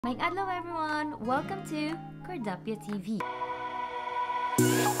Magandang adlaw everyone! Welcome to CORRdapya TV.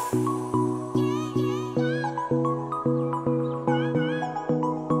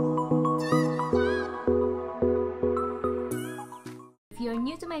 If you're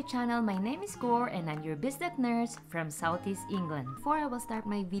new to my channel, my name is Cor and I'm your business nurse from Southeast England. Before I will start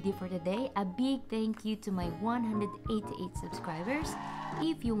my video for today, a big thank you to my 188 subscribers.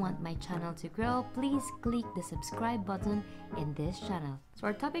 If you want my channel to grow, please click the subscribe button in this channel. So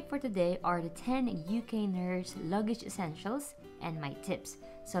our topic for today are the 10 UK nurse luggage essentials and my tips.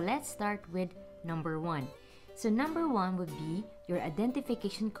 So let's start with number 1. So number 1 would be your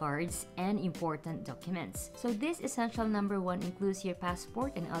identification cards and important documents. So this essential number 1 includes your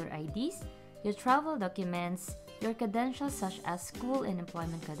passport and other IDs, your travel documents, your credentials such as school and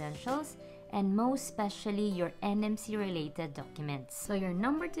employment credentials, and most especially your NMC related documents. So your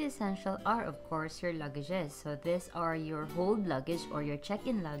number 2 essential are of course your luggages. So these are your hold luggage or your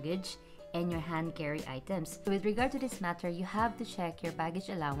check-in luggage and your hand carry items. So with regard to this matter, you have to check your baggage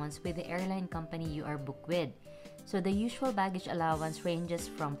allowance with the airline company you are booked with. So the usual baggage allowance ranges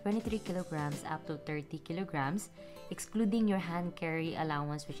from 23 kilograms up to 30 kilograms, excluding your hand carry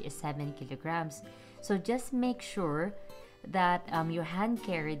allowance which is 7 kilograms. So just make sure that your hand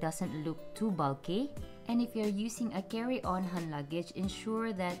carry doesn't look too bulky, and if you're using a carry-on hand luggage,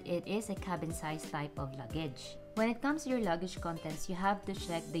 ensure that it is a cabin size type of luggage. When it comes to your luggage contents, you have to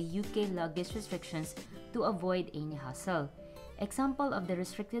check the UK luggage restrictions to avoid any hassle. Example of the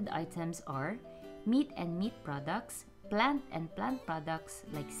restricted items are meat and meat products, plant and plant products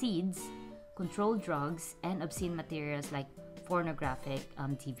like seeds, controlled drugs, and obscene materials like pornographic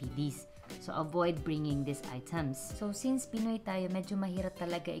DVDs. So avoid bringing these items. So since Pinoy tayo, medyo mahirap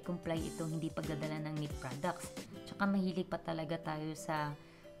talaga i-comply itong hindi pagdadala ng meat products. Tsaka mahilig pa talaga tayo sa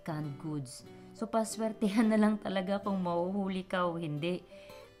canned goods. So paswertehan na lang talaga kung mahuhuli ka o hindi.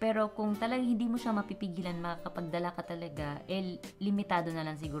 Pero kung talagang hindi mo siya mapipigilan, makakapagdala ka talaga, limitado na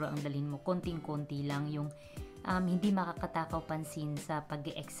lang siguro ang dalhin mo. Konting-konti lang yung hindi makakatakaw pansin sa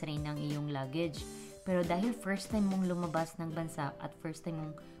pag-x-ray ng iyong luggage. Pero dahil first time mong lumabas ng bansa at first time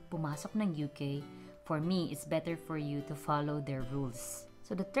mong pumasok ng UK, for me, it's better for you to follow their rules.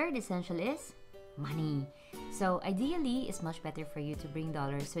 So the third essential is money. So ideally, it's much better for you to bring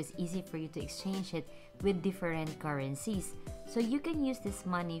dollars so it's easy for you to exchange it with different currencies. So you can use this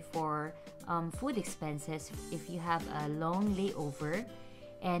money for food expenses if you have a long layover.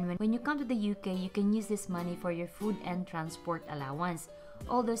 And when you come to the UK, you can use this money for your food and transport allowance.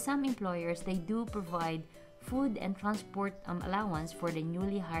 Although some employers, they do provide food and transport allowance for the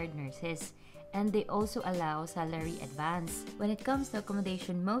newly hired nurses, and they also allow salary advance. When it comes to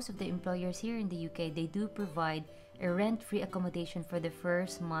accommodation, most of the employers here in the UK, they do provide a rent-free accommodation for the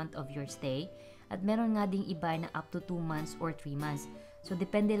first month of your stay, at meron nga ding iba na up to 2 months or 3 months. So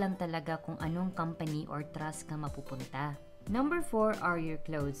depende lang talaga kung anong company or trust ka mapupunta. Number 4 are your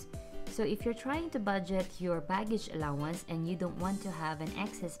clothes. So if you're trying to budget your baggage allowance and you don't want to have an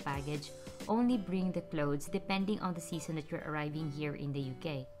excess baggage, only bring the clothes depending on the season that you're arriving here in the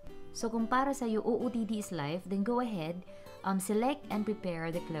UK. So kung para sa'yo OOTD is life, then go ahead, select and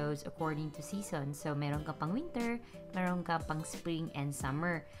prepare the clothes according to season. So meron ka pang winter, meron ka pang spring and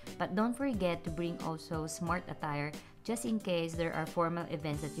summer. But don't forget to bring also smart attire just in case there are formal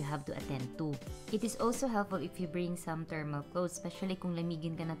events that you have to attend to. It is also helpful if you bring some thermal clothes, especially kung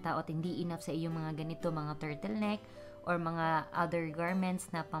lamigin ka na tao at hindi enough sa iyong mga ganito, mga turtleneck or mga other garments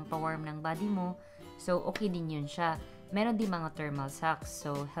na pampawarm ng body mo. So okay din yun siya. Meron din mga thermal socks.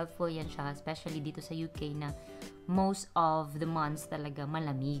 So helpful yan siya, especially dito sa UK na most of the months talaga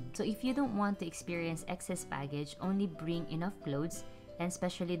malamig. So if you don't want to experience excess baggage, only bring enough clothes, and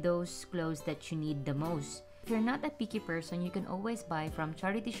especially those clothes that you need the most. If you're not a picky person, you can always buy from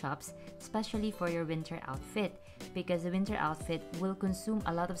charity shops, especially for your winter outfit, because the winter outfit will consume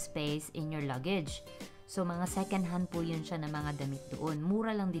a lot of space in your luggage. So mga second-hand po yun siya na mga damit doon. Mura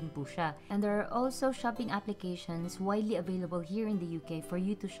lang din po siya. And there are also shopping applications widely available here in the UK for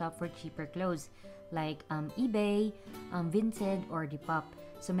you to shop for cheaper clothes, like eBay, Vinted, or Depop.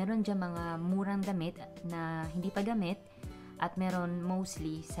 So meron dyan mga murang damit na hindi pa gamit, at meron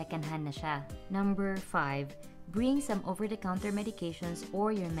mostly second-hand na siya. Number 5, bring some over-the-counter medications or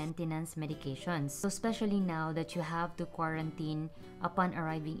your maintenance medications. So especially now that you have to quarantine upon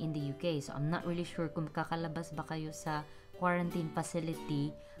arriving in the UK. So I'm not really sure kung kakalabas ba kayo sa quarantine facility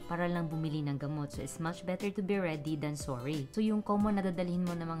para lang bumili ng gamot. So it's much better to be ready than sorry. So yung common na dadalhin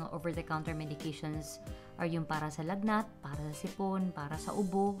mo ng mga over-the-counter medications are yung para sa lagnat, para sa sipon, para sa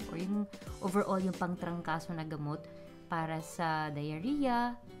ubo, or yung overall yung pangtrangkaso na gamot para sa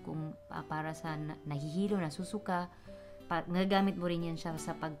diarrhea, kung para sa nahihilo, nasusuka, Nagagamit mo rin yan siya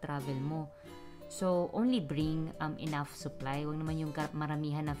sa pag-travel mo. So, only bring enough supply. Huwag naman yung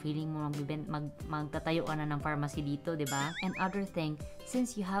maramihan na feeling mo magtatayo ka na ng pharmacy dito, di ba? And other thing,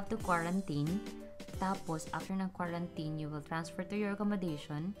 since you have to quarantine, tapos after ng quarantine, you will transfer to your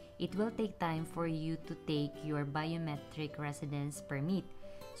accommodation, it will take time for you to take your biometric residence permit.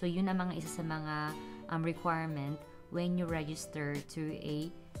 So, yun ang mga isa sa mga requirement when you register to a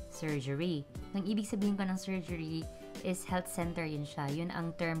surgery. Ang ibig sabihin ko ng surgery is health center yun siya. Yun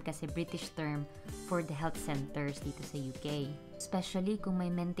ang term kasi British term for the health centers dito sa UK. Especially kung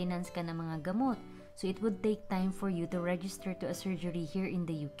may maintenance ka ng mga gamot. So it would take time for you to register to a surgery here in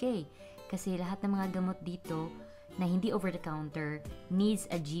the UK. Kasi lahat ng mga gamot dito na hindi over-the-counter needs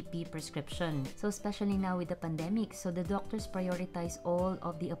a GP prescription. So especially now with the pandemic, so the doctors prioritize all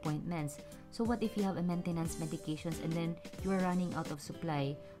of the appointments. So what if you have a maintenance medications and then you are running out of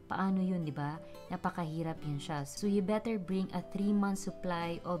supply? Paano yun, di ba? Napakahirap yun siya. So you better bring a 3-month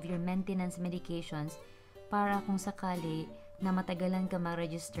supply of your maintenance medications para kung sakali na matagalan ka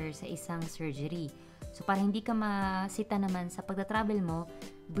ma-register sa isang surgery. So para hindi ka masita naman sa pagta-travel mo,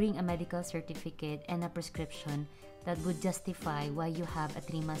 bring a medical certificate and a prescription that would justify why you have a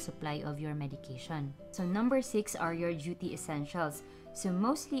 3-month supply of your medication. So number 6 are your duty essentials. So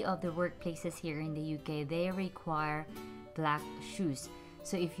mostly of the workplaces here in the UK, they require black shoes.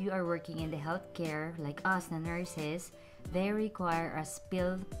 So if you are working in the healthcare, like us, na nurses, they require a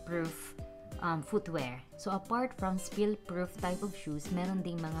spill-proof footwear. So apart from spill-proof type of shoes, meron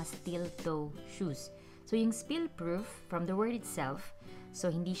ding mga steel-toe shoes. So yung spill-proof, from the word itself,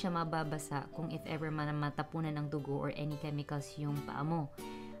 so hindi siya mababasa kung if ever man matapunan ng dugo or any chemicals yung paa mo.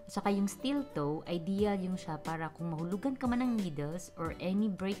 At saka yung steel-toe, ideal yung siya para kung mahulugan ka man ng needles or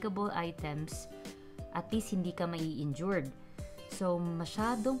any breakable items, at least hindi ka mai-injured. So,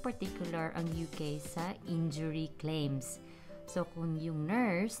 masyadong particular ang UK sa injury claims. So, kung yung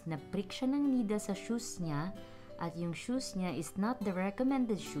nurse, na-prick siya ng needle sa shoes niya, at yung shoes niya is not the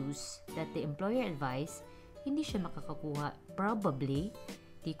recommended shoes that the employer advised, hindi siya makakakuha. Probably,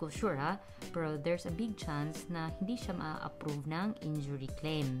 di ko sure ha, pero there's a big chance na hindi siya ma-approve ng injury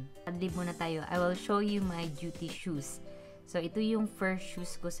claim. Adlib muna tayo. I will show you my duty shoes. So, ito yung first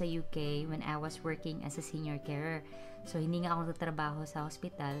shoes ko sa UK when I was working as a senior carer. So, hindi nga ako nagtatrabaho sa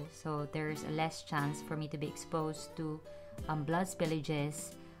hospital. So, there's a less chance for me to be exposed to blood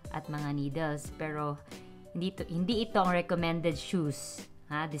spillages at mga needles. Pero, hindi ito ang recommended shoes.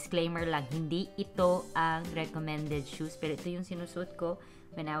 Ha? Disclaimer lang, hindi ito ang recommended shoes. Pero ito yung sinusuot ko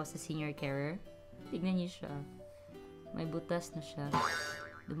when I was a senior carer. Tignan niyo siya. May butas na siya.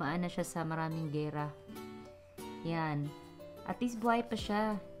 Dumaan na siya sa maraming gera. Yan. At least buhay pa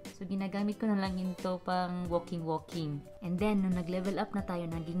siya. So, ginagamit ko na lang ito pang walking. And then, nung nag-level up na tayo,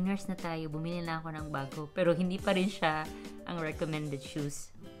 naging nurse na tayo, bumili na ako ng bago. Pero hindi pa rin siya ang recommended shoes.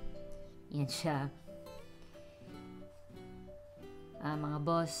 Yan siya. Mga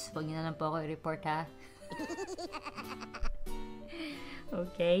boss, huwag niyo na lang po ako i-report ha.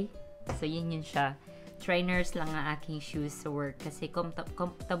 Okay? So, yun siya. Trainers lang ang aking shoes sa work kasi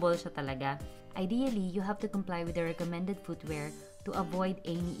comfortable siya talaga. Ideally, you have to comply with the recommended footwear to avoid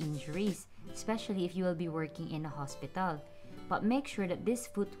any injuries, especially if you will be working in a hospital. But make sure that this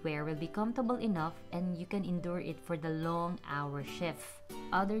footwear will be comfortable enough and you can endure it for the long hour shift.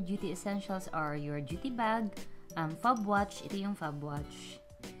 Other duty essentials are your duty bag, fob watch. Ito yung fob watch.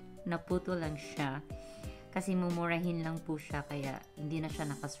 Naputo lang siya kasi mumurahin lang po siya kaya hindi na siya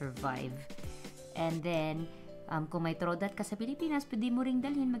nakasurvive. And then, kung may throat ka sa Pilipinas, pwede mo ring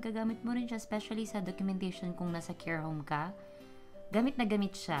dalhin, magagamit mo rin siya, especially sa documentation kung nasa care home ka. Gamit na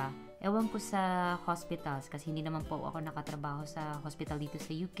gamit siya. Ewan ko sa hospitals kasi hindi naman po ako nakatrabaho sa hospital dito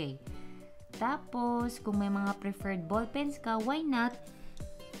sa UK. Tapos, kung may mga preferred ballpens ka, why not?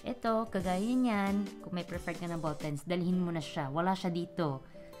 Ito, kagaya niyan, kung may preferred ka na ballpens, dalhin mo na siya. Wala siya dito.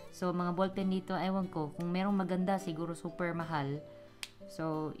 So, mga ballpen dito, ewan ko. Kung merong maganda, siguro super mahal.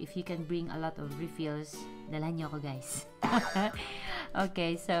 So, if you can bring a lot of refills, dalhan niyo ako, guys.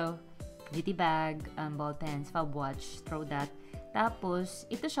 Okay, so, duty bag, ballpens, fob watch, throw that. Tapos,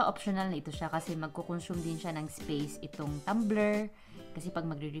 ito siya, optional na ito siya kasi magkukonsume din siya ng space itong tumbler. Kasi pag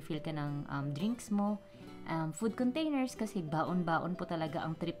magre-refill ka ng drinks mo, food containers kasi baon-baon po talaga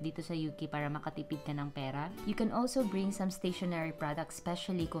ang trip dito sa UK para makatipid ka ng pera. You can also bring some stationery products,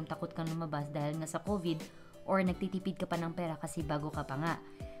 especially kung takot kang lumabas dahil nga sa COVID or nagtitipid ka pa ng pera kasi bago ka pa nga.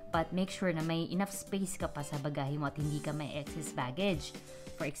 But make sure na may enough space ka pa sa bagahe mo at hindi ka may excess baggage.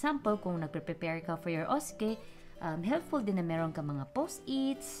 For example, kung nagpe-prepare ka for your OSCE, helpful din na meron ka mga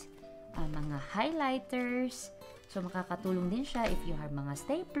post-its, mga highlighters, So, makakatulong din siya if you have mga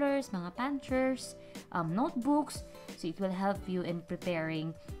staplers, mga punchers, notebooks. So, it will help you in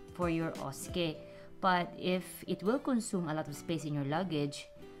preparing for your OSCE. But if it will consume a lot of space in your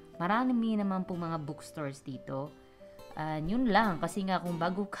luggage, marami naman po mga bookstores dito. Yun lang, kasi nga kung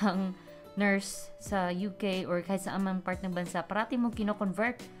bago kang nurse sa UK or kahit sa amang part ng bansa, parati mo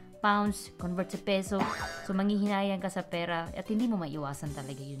kino-convert pounds, convert sa peso. So, manghihinayang ka sa pera at hindi mo maiwasan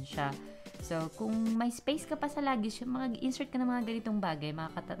talaga yun siya. So, kung may space ka pa sa luggage, mag-insert ka ng mga ganitong bagay,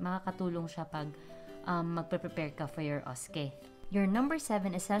 makakatulong siya pag magpe-prepare ka for your OSCE. Your number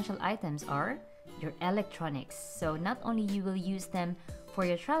 7 essential items are your electronics. So, not only you will use them for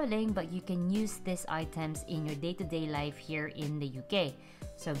your traveling, but you can use these items in your day-to-day life here in the UK.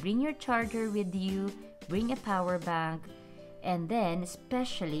 So, bring your charger with you, bring a power bank, and then,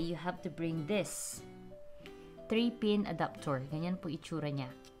 especially, you have to bring this 3-pin adapter. Ganyan po itsura niya.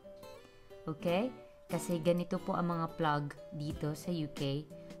 Okay? Kasi ganito po ang mga plug dito sa UK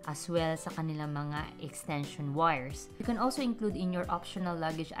as well sa kanilang mga extension wires. You can also include in your optional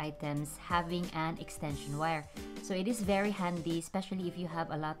luggage items having an extension wire. So it is very handy, especially if you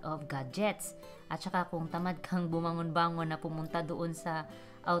have a lot of gadgets. At saka kung tamad kang bumangon-bangon na pumunta doon sa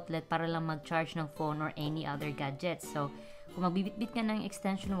outlet para lang mag-charge ng phone or any other gadgets. So kung magbibitbit ka ng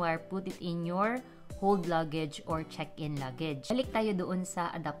extension wire, put it in your hold luggage or check-in luggage. Balik tayo doon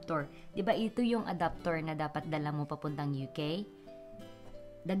sa adapter. Diba ito yung adapter na dapat dala mo papuntang UK?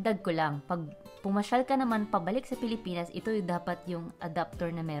 Dagdag ko lang, pag pumasyal ka naman pabalik sa Pilipinas, ito yung dapat yung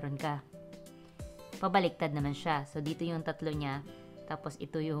adapter na meron ka. Pabaliktad naman siya. So, dito yung tatlo niya. Tapos,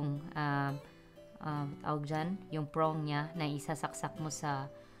 ito yung tawag dyan, yung prong niya na isasaksak mo sa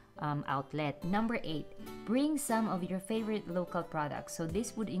outlet. Number 8, bring some of your favorite local products. So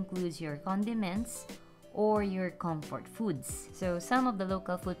this would include your condiments or your comfort foods. So some of the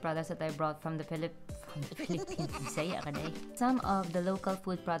local food products that I brought from the Philippines. Some of the local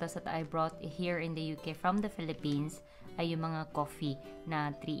food products that I brought here in the UK from the Philippines ay yung mga coffee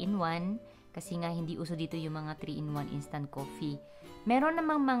na 3-in-1 kasi nga hindi uso dito yung mga 3-in-1 instant coffee. Meron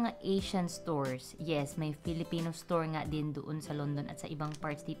namang mga Asian stores. Yes, may Filipino store nga din doon sa London at sa ibang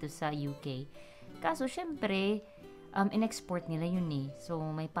parts dito sa UK. Kaso, syempre, in-export nila yun eh. So,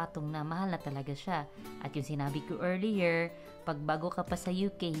 may patong na mahal na talaga siya. At yung sinabi ko earlier, pag bago ka pa sa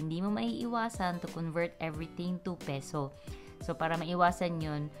UK, hindi mo maiiwasan to convert everything to peso. So, para maiwasan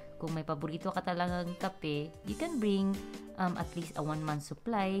yun, kung may paborito ka talagang kape, you can bring at least a 1-month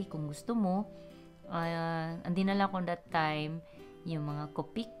supply kung gusto mo. Andin na lang kung that time, yung mga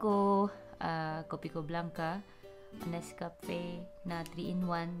Kopiko Blanca, Nescafe na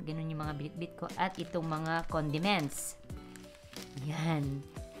 3-in-1, ganun yung mga bit-bit ko, at itong mga condiments. Yan.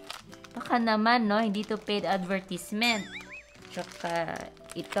 Baka naman, no, hindi to paid advertisement. Tsaka,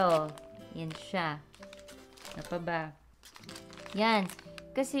 ito, yan siya. Ano pa ba? Yan.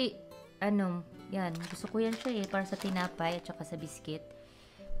 Kasi, yan, gusto ko yan siya para sa tinapay at saka sa biscuit.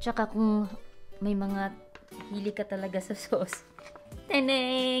 Tsaka kung may mga hili ka talaga sa sauce.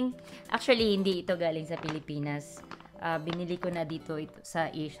 Teneng! Actually, hindi ito galing sa Pilipinas. Binili ko na dito ito sa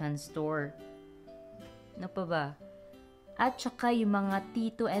Asian store. Ano pa ba? At saka yung mga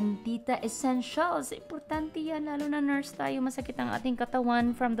tito and tita essentials. Importante yan, lalo na nurse tayo. Masakit ang ating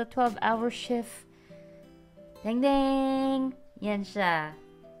katawan from the 12-hour shift. Deng-deng! Yan siya.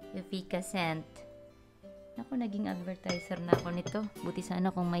 Yung Fika scent. Naku, naging advertiser na ako nito. Buti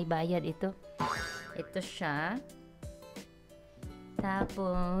sana kung may bayad ito. Ito siya.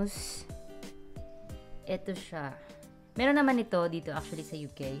 Tapos, ito siya. Meron naman ito dito actually sa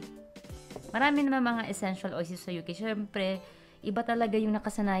UK. Marami naman mga essential oils sa UK. Siyempre, iba talaga yung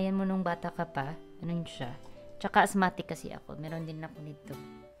nakasanayan mo nung bata ka pa. Ano siya? Tsaka asthmatic kasi ako. Meron din ako nito.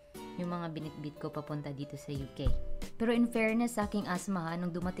 Yung mga binitbit ko papunta dito sa UK. Pero in fairness sa aking asthma, nung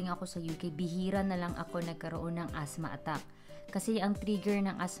dumating ako sa UK, bihira na lang ako nagkaroon ng asthma attack. Kasi ang trigger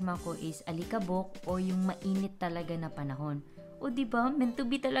ng asthma ko is alikabok o yung mainit talaga na panahon. O diba, meant to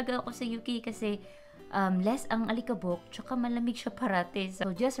be talaga ako sa UK kasi less ang alikabok, tsaka malamig siya parate.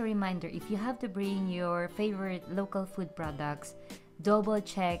 So just a reminder, if you have to bring your favorite local food products, double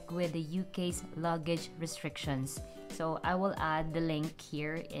check with the UK's luggage restrictions. So I will add the link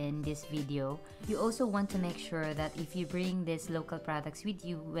here in this video. You also want to make sure that if you bring these local products with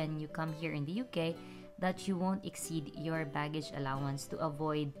you when you come here in the UK, that you won't exceed your baggage allowance to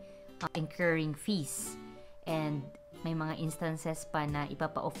avoid incurring fees. And may mga instances pa na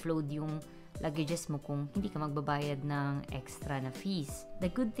ipapa-offload yung luggages mo kung hindi ka magbabayad ng extra na fees. The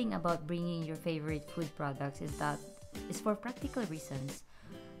good thing about bringing your favorite food products is that it's for practical reasons.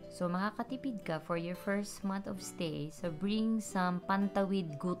 So, makakatipid ka for your first month of stay. So, bring some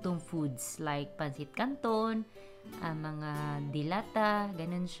pantawid gutom foods like pansit canton, mga dilata,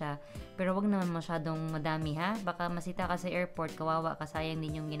 ganun siya. Pero wag naman masyadong madami ha. Baka masita ka sa airport, kawawa ka, sayang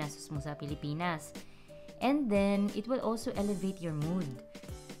din yung ginastos mo sa Pilipinas. And then, it will also elevate your mood.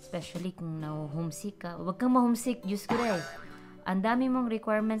 Especially kung na-homesick ka. Wag kang ma-homesick, Diyos ko rin. Ang dami mong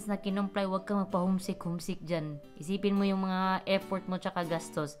requirements na kinumply, wag kang magpa-homesick dyan. Isipin mo yung mga effort mo tsaka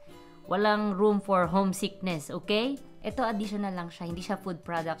gastos. Walang room for homesickness, okay? Ito additional lang siya, hindi siya food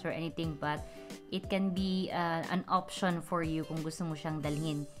products or anything, but it can be an option for you kung gusto mo siyang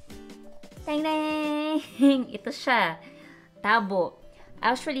dalhin. Tang-tang! Ito siya, tabo.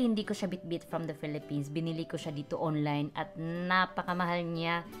 Actually, hindi ko siya bit-bit from the Philippines. Binili ko siya dito online at napakamahal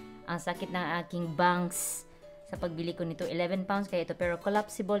niya. Ang sakit ng aking bangs sa pagbili ko nito. 11 pounds kaya ito. Pero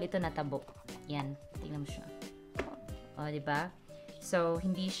collapsible ito na tabo. Yan. Tingnan mo siya. O, diba? So,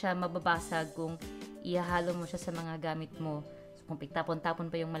 hindi siya mababasag kung ihahalo mo siya sa mga gamit mo. So, kung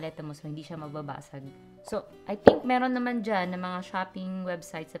tapon-tapon pa yung maleta mo, so hindi siya mababasag. So, I think meron naman dyan na mga shopping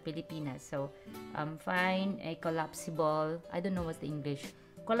websites sa Pilipinas. So, find a collapsible, I don't know what's the English,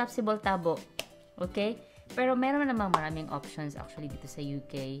 collapsible tabo. Okay? Pero meron namang maraming options actually dito sa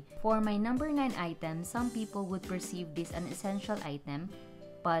UK. For my number 9 item, some people would perceive this an essential item,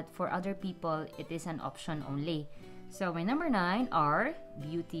 but for other people, it is an option only. So my number 9 are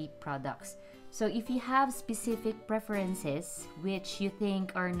beauty products. So if you have specific preferences which you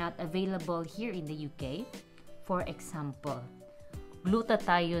think are not available here in the UK, for example,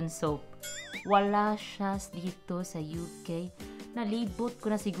 glutathione soap. Wala siya dito sa UK. Nalibot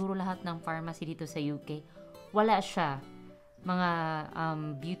ko na siguro lahat ng pharmacy dito sa UK. Wala siya. Mga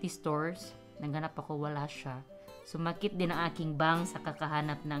beauty stores, naghanap ako, wala siya. Sumakit din ang aking bang sa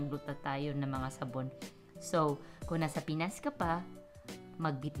kakahanap ng glutathione na mga sabon. So, kung nasa Pinas ka pa,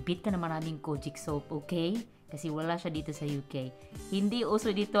 magbitbit ka na maraming Kojic soap, okay? Kasi wala siya dito sa UK. Hindi uso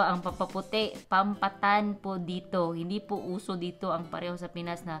dito ang papaputi, pampatan po dito. Hindi po uso dito ang pareho sa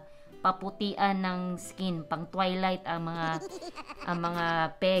Pinas na paputian ng skin, pang twilight ang mga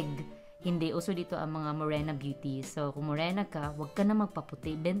peg. Hindi uso dito ang mga morena beauty. So, kung morena ka, wag ka na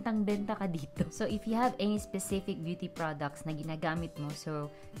magpaputi. Bentang-benta ka dito. So, if you have any specific beauty products na ginagamit mo,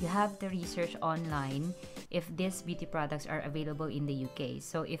 so, you have to research online if these beauty products are available in the UK.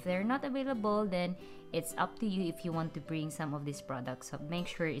 So, if they're not available, then it's up to you if you want to bring some of these products. So, make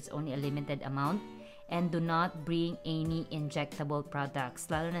sure it's only a limited amount and do not bring any injectable products.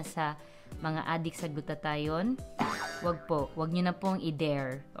 Lalo na sa mga addict sa glutathione, wag nyo na pong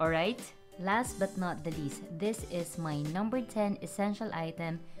i-dare. Alright? Last but not the least, this is my number 10 essential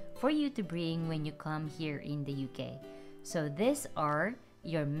item for you to bring when you come here in the UK. So these are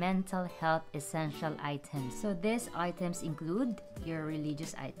your mental health essential items. So these items include your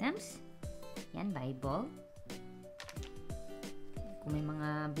religious items. Yan, Bible. Kung may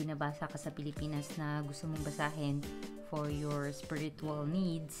mga binabasa ka sa Pilipinas na gusto mong basahin for your spiritual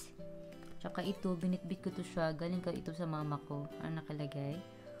needs. Tsaka ito, binitbit ko to siya. Galing ka ito sa mama ko. Ano nakalagay?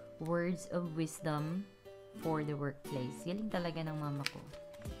 Words of wisdom for the workplace. Galing talaga ng mama ko.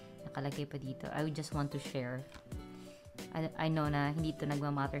 Nakalagay pa dito. I would just want to share. I know na hindi ito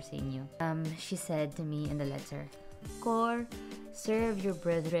nagmamatter sa inyo. She said to me in the letter, Cor, serve your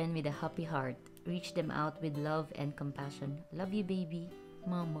brethren with a happy heart. Reach them out with love and compassion. Love you, baby.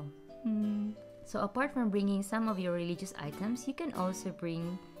 Mama. So apart from bringing some of your religious items, you can also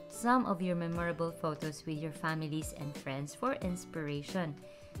bring some of your memorable photos with your families and friends for inspiration.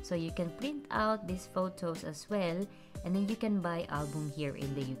 So you can print out these photos as well, and then you can buy album here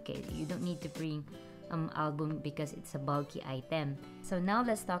in the UK. You don't need to bring album because it's a bulky item. So now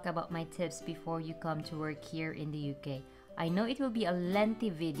let's talk about my tips before you come to work here in the UK. I know it will be a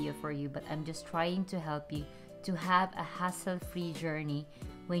lengthy video for you, but I'm just trying to help you to have a hassle-free journey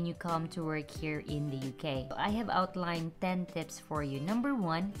when you come to work here in the UK. I have outlined 10 tips for you. Number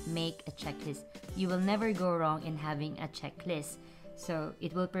 1, make a checklist. You will never go wrong in having a checklist. So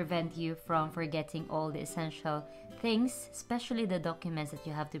it will prevent you from forgetting all the essential things, especially the documents that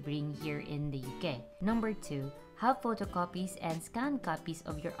you have to bring here in the UK. Number 2, have photocopies and scanned copies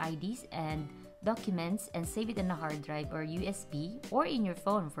of your IDs and documents and save it on a hard drive or USB or in your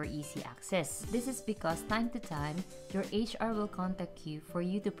phone for easy access. This is because time to time, your HR will contact you for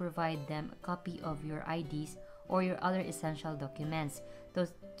you to provide them a copy of your IDs or your other essential documents.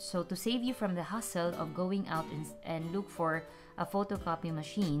 So to save you from the hassle of going out and look for photocopy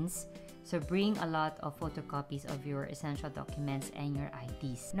machines, so bring a lot of photocopies of your essential documents and your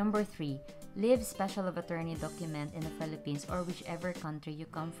IDs. Number 3, leave special of attorney document in the Philippines or whichever country you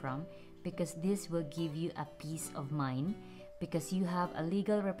come from, because this will give you a peace of mind. because you have a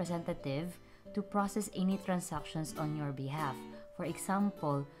legal representative to process any transactions on your behalf. For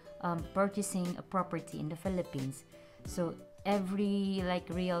example, purchasing a property in the Philippines. So every like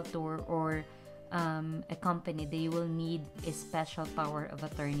realtor or a company, they will need a special power of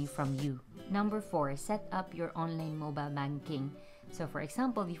attorney from you. Number 4, set up your online mobile banking. So for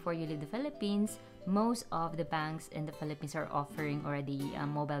example, before you leave the Philippines, most of the banks in the Philippines are offering already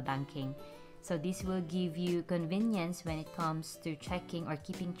mobile banking. So this will give you convenience when it comes to checking or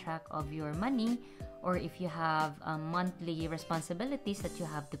keeping track of your money, or if you have monthly responsibilities that you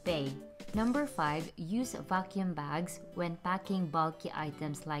have to pay. Number 5, use vacuum bags when packing bulky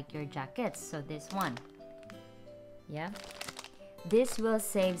items like your jackets. So this one. Yeah. This will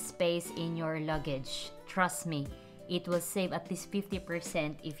save space in your luggage. Trust me, it will save at least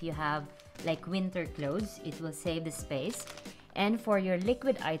 50% if you have like winter clothes. It will save the space. And for your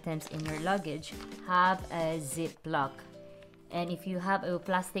liquid items in your luggage, have a ziplock. And if you have a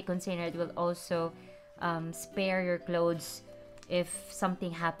plastic container, it will also spare your clothes if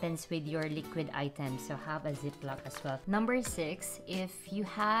something happens with your liquid items. So have a ziplock as well. Number 6, if you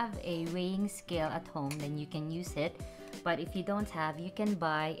have a weighing scale at home, then you can use it. But if you don't have, you can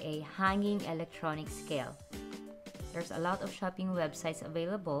buy a hanging electronic scale. There's a lot of shopping websites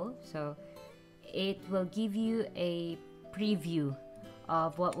available, so it will give you a preview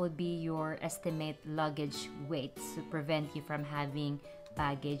of what would be your estimate luggage weight to prevent you from having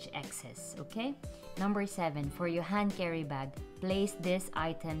baggage excess. Okay. Number 7, for your hand carry bag, place these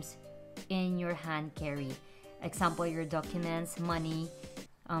items in your hand carry. Example, your documents, money,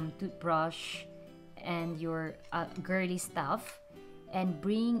 toothbrush, and your girly stuff. And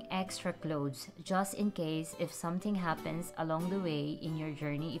bring extra clothes just in case if something happens along the way in your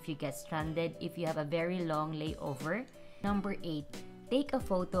journey, if you get stranded, if you have a very long layover. Number 8, take a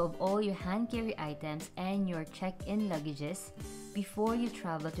photo of all your hand carry items and your check-in luggages before you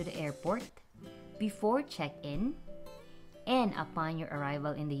travel to the airport, before check-in, and upon your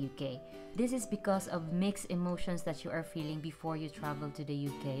arrival in the UK. This is because of mixed emotions that you are feeling before you travel to the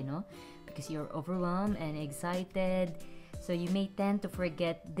UK, no? Because you're overwhelmed and excited. So you may tend to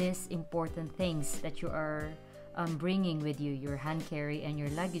forget these important things that you are bringing with you, your hand carry and your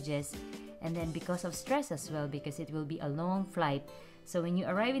luggages. And then because of stress as well, because it will be a long flight. So when you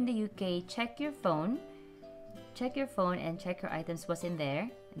arrive in the UK, check your phone and check your items what's in there.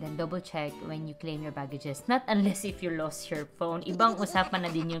 And then double check when you claim your baggages. Not unless if you lost your phone. Ibang usapan na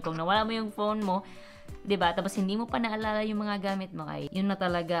din yun kung nawala mo yung phone mo, 'di ba? Tapos hindi mo pa naalala yung mga gamit mo, ay yun na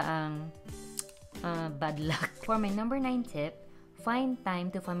talaga ang bad luck. For my number 9 tip, find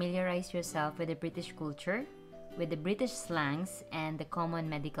time to familiarize yourself with the British culture, with the British slangs, and the common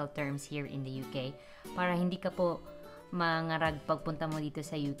medical terms here in the UK. Para hindi ka po mangarag pagpunta mo dito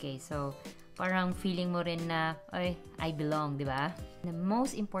sa UK. So, parang feeling mo rin na, ay, I belong, di ba? The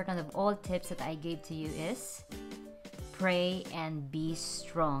most important of all tips that I gave to you is pray and be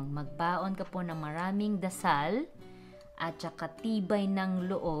strong. Magbaon ka po ng maraming dasal at saka tibay ng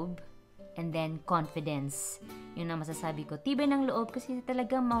loob, and then confidence. Yun ang masasabi ko. Tibay ng loob kasi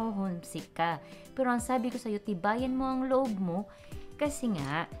talaga mahuhumsik ka. Pero ang sabi ko sa'yo, tibayan mo ang loob mo kasi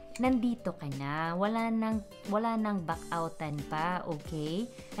nga, nandito ka na. Wala nang back-outan pa, okay?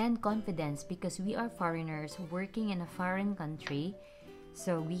 And confidence because we are foreigners working in a foreign country.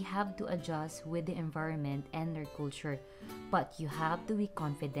 So we have to adjust with the environment and their culture. But you have to be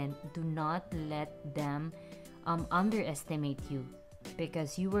confident. Do not let them underestimate you.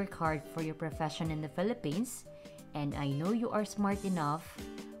 Because you work hard for your profession in the Philippines, and I know you are smart enough.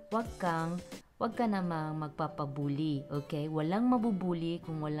 Wag ka namang magpapabuli, okay? Walang mabubuli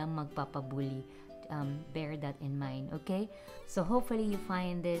kung walang magpapabuli. Bear that in mind, okay? So hopefully you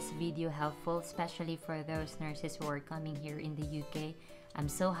find this video helpful, especially for those nurses who are coming here in the UK. I'm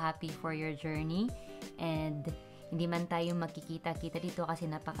so happy for your journey, and hindi man tayo makikita-kita dito kasi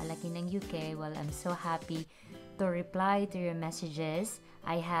napakalaki ng UK. Well, I'm so happy to reply to your messages.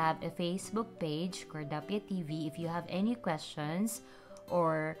 I have a Facebook page, CORRdapya TV. If you have any questions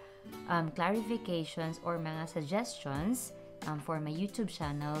or clarifications or mga suggestions for my YouTube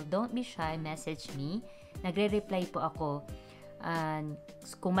channel, don't be shy, message me. Nagre-reply po ako.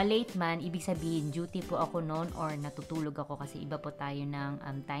 Kung malate man, ibig sabihin duty po ako noon or natutulog ako kasi iba po tayo ng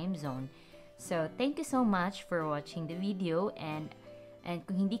time zone. So, thank you so much for watching the video, and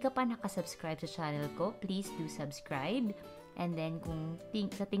kung hindi ka pa nakasubscribe sa channel ko, please do subscribe. And then kung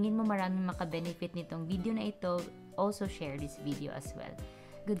sa tingin mo maraming makabenefit nitong video na ito, also share this video as well.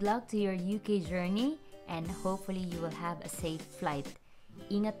 Good luck to your UK journey, and hopefully you will have a safe flight.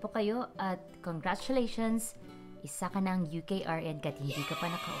 Ingat po kayo at congratulations! Isa ka ng UKRN kahit hindi ka pa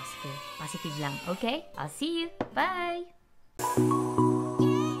naka-Oscar. Positive lang, okay? I'll see you! Bye! you.